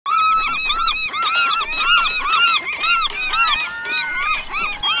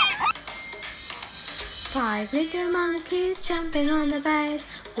Five little monkeys jumping on the bed.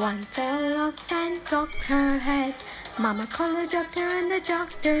 One fell off and broke her head. Mama called the doctor and the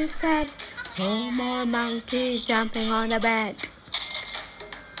doctor said, no more monkeys jumping on the bed.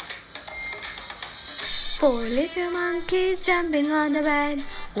 Four little monkeys jumping on the bed.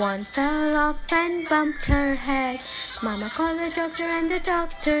 One fell off and bumped her head. Mama called the doctor and the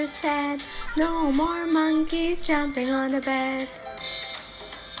doctor said, no more monkeys jumping on the bed.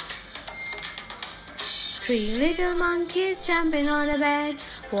 Three little monkeys jumping on the bed.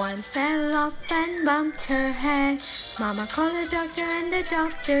 One fell off and bumped her head. Mama called the doctor and the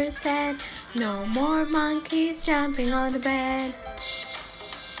doctor said, no more monkeys jumping on the bed.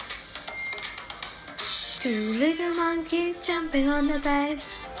 Two little monkeys jumping on the bed.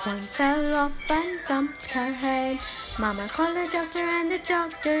 One fell off and bumped her head. Mama called the doctor and the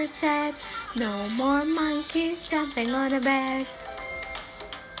doctor said, no more monkeys jumping on the bed.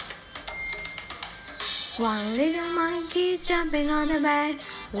 One little monkey jumping on the bed.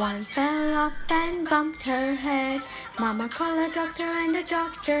 One fell off and bumped her head. Mama called the doctor and the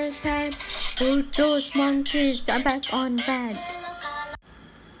doctor said, put those monkeys back on bed.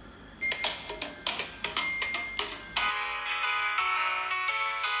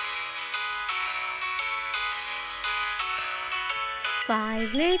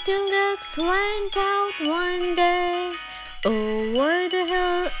 Five little ducks went out one day, over the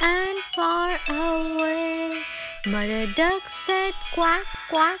hill and far away. Mother duck said quack,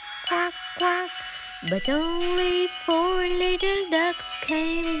 quack, quack, quack, but only four little ducks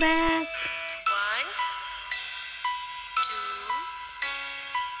came back. 1, 2,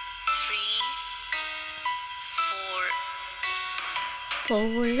 3, 4.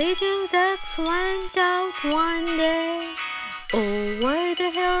 Four little ducks went out one day, over the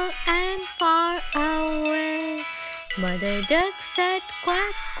hill and far away. Mother duck said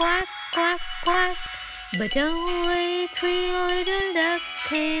quack, quack, quack, quack, but only three little ducks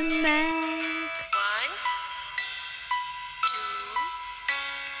came back. 1,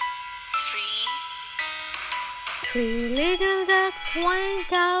 2, 3. Three little ducks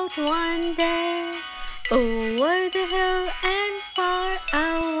went out one day, over the hill and far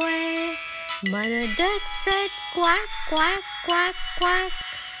away. Mother duck said quack, quack, quack, quack,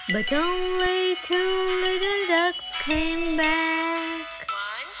 but only two little ducks came back.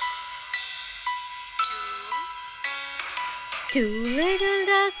 1, 2. Two little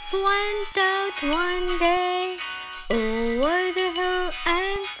ducks went out one day, over the hill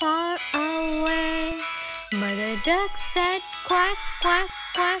and far away. Mother duck said quack, quack,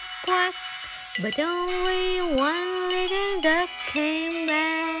 quack, quack, but only one little duck came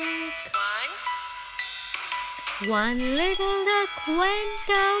back. One little duck went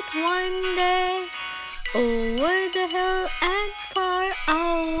out one day, over the hill and far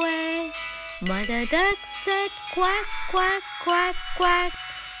away. Mother duck said quack, quack, quack, quack,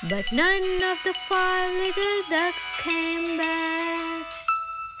 but none of the 5 little ducks came back.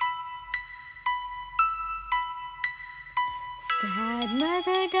 Sad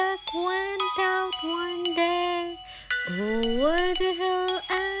mother duck went out one day, over the hill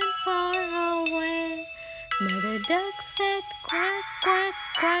and far away. Mother duck said quack, quack,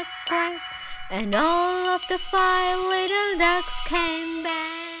 quack, quack, and all of the 5 little ducks came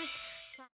back.